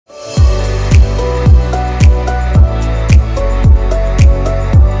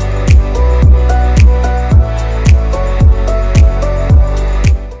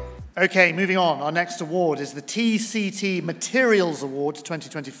Okay, moving on. Our next award is the TCT Materials Award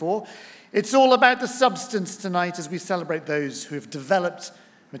 2024. It's all about the substance tonight as we celebrate those who have developed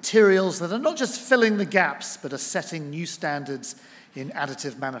materials that are not just filling the gaps, but are setting new standards in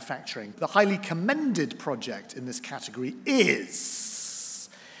additive manufacturing. The highly commended project in this category is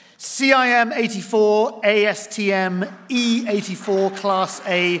CIM 84 ASTM E84 Class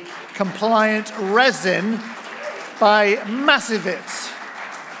A compliant resin by Massivit.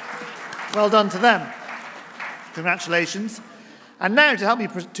 Well done to them. Congratulations. And now, to help me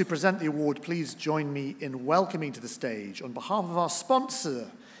to present the award, please join me in welcoming to the stage, on behalf of our sponsor,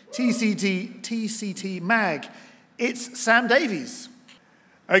 TCT Mag, it's Sam Davies.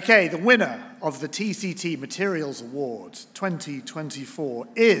 Okay, the winner of the TCT Materials Award 2024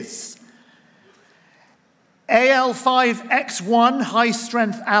 is AL5X1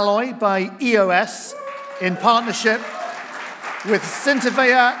 high-strength alloy by EOS in partnership with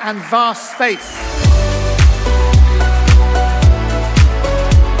Syntervea and Vast Space.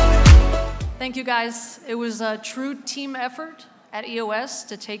 Thank you, guys. It was a true team effort at EOS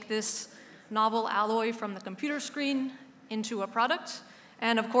to take this novel alloy from the computer screen into a product.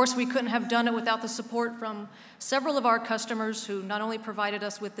 And of course, we couldn't have done it without the support from several of our customers who not only provided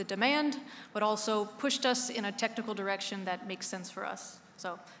us with the demand, but also pushed us in a technical direction that makes sense for us.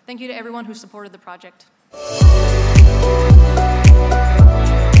 So thank you to everyone who supported the project.